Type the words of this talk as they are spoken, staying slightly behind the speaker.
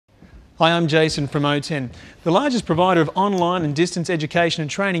Hi, I'm Jason from OTEN, the largest provider of online and distance education and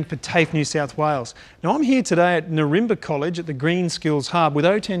training for TAFE New South Wales. Now I'm here today at Narimba College at the Green Skills Hub with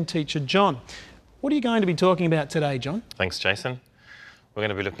OTEN teacher John. What are you going to be talking about today, John? Thanks, Jason. We're going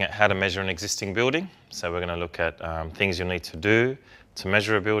to be looking at how to measure an existing building. So we're going to look at things you need to do to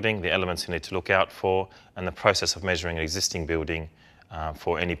measure a building, the elements you need to look out for, and the process of measuring an existing building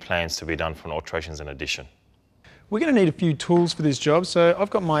for any plans to be done for alterations and addition. We're going to need a few tools for this job, so I've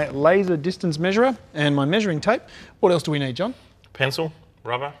got my laser distance measurer and my measuring tape. What else do we need, John? Pencil,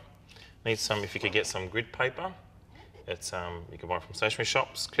 rubber, need some, if you could get some grid paper. It's, you can buy it from stationery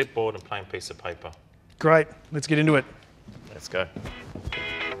shops, clipboard and plain piece of paper. Great, let's get into it. Let's go.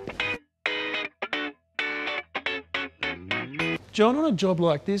 John, on a job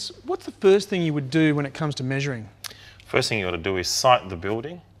like this, what's the first thing you would do when it comes to measuring? First thing you ought to do is site the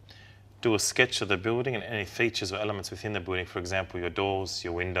building. Do a sketch of the building and any features or elements within the building, for example, your doors,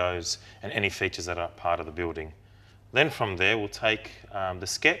 your windows, and any features that are part of the building. Then from there, we'll take the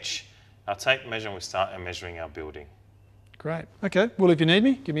sketch, our tape measure, and we'll start measuring our building. Great. Okay, well, if you need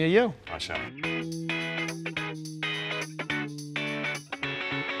me, give me a yell. I shall.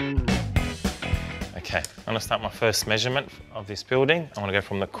 Okay, I'm going to start my first measurement of this building. I want to go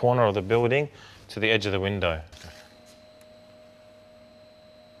from the corner of the building to the edge of the window.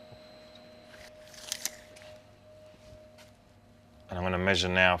 And I'm going to measure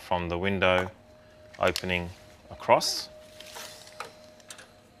now from the window opening across.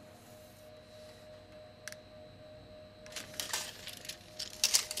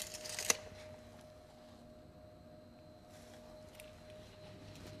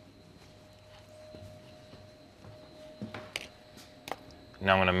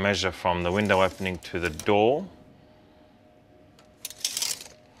 Now I'm going to measure from the window opening to the door.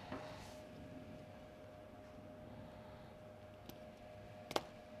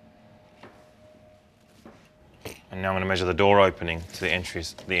 And now I'm going to measure the door opening to the entry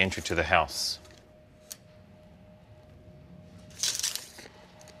to the house.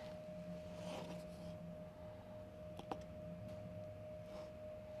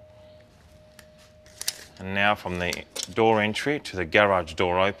 And now from the door entry to the garage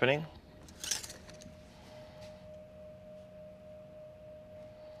door opening.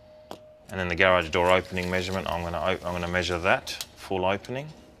 And then the garage door opening measurement, I'm going to measure that full opening.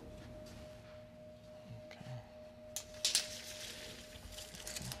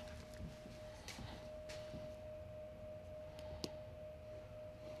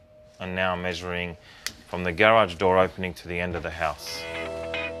 And now measuring from the garage door opening to the end of the house.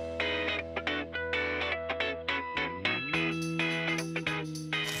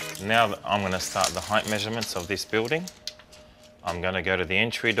 Now I'm going to start the height measurements of this building. I'm going to go to the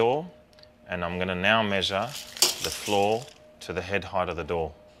entry door and I'm going to now measure the floor to the head height of the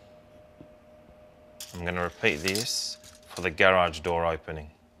door. I'm going to repeat this for the garage door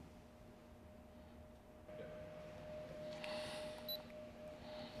opening.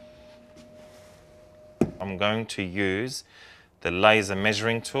 I'm going to use the laser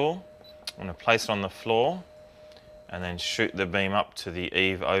measuring tool. I'm going to place it on the floor and then shoot the beam up to the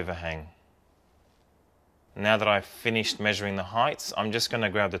eave overhang. Now that I've finished measuring the heights, I'm just going to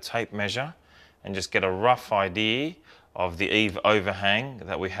grab the tape measure and just get a rough idea of the eave overhang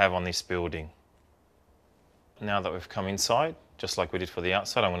that we have on this building. Now that we've come inside, just like we did for the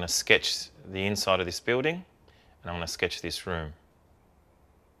outside, I'm going to sketch the inside of this building and I'm going to sketch this room.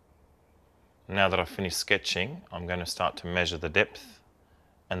 Now that I've finished sketching, I'm going to start to measure the depth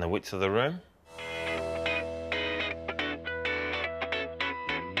and the width of the room.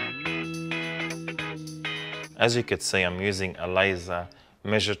 As you can see, I'm using a laser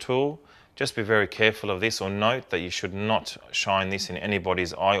measure tool. Just be very careful of this, or note that you should not shine this in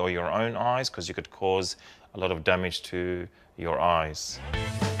anybody's eye or your own eyes, because you could cause a lot of damage to your eyes.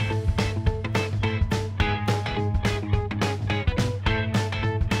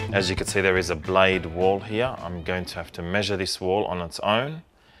 As you can see, there is a blade wall here. I'm going to have to measure this wall on its own,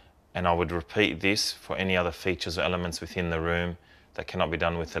 and I would repeat this for any other features or elements within the room that cannot be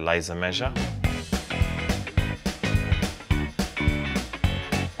done with the laser measure.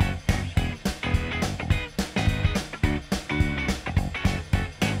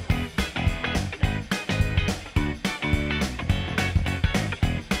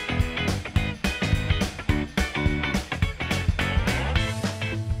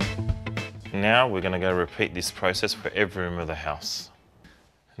 Now we're going to go repeat this process for every room of the house.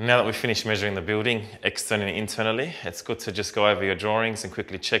 Now that we've finished measuring the building externally and internally, it's good to just go over your drawings and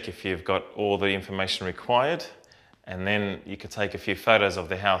quickly check if you've got all the information required. And then you could take a few photos of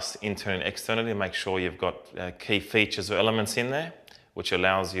the house internally and externally to make sure you've got key features or elements in there. which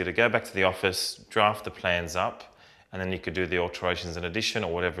allows you to go back to the office, draft the plans up, and then you could do the alterations and addition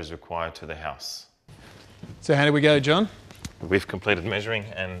or whatever is required to the house. So how did we go, John? We've completed measuring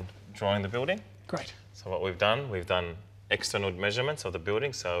and drawing the building. Great. So what we've done external measurements of the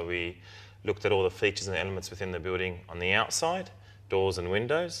building. So we looked at all the features and elements within the building on the outside, doors and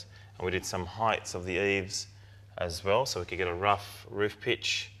windows, and we did some heights of the eaves as well, so we could get a rough roof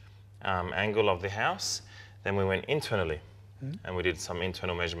pitch angle of the house. Then we went internally and we did some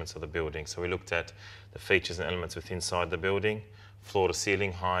internal measurements of the building. So we looked at the features and elements within inside the building, floor to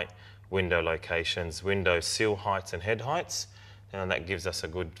ceiling height, window locations, window sill heights and head heights, and that gives us a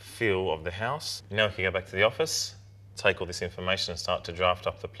good feel of the house. Now we can go back to the office, take all this information and start to draft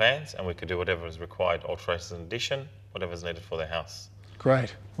up the plans, and we could do whatever is required, alterations and addition, whatever's needed for the house.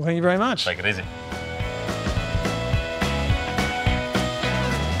 Great. Well, thank you very much. Take it easy.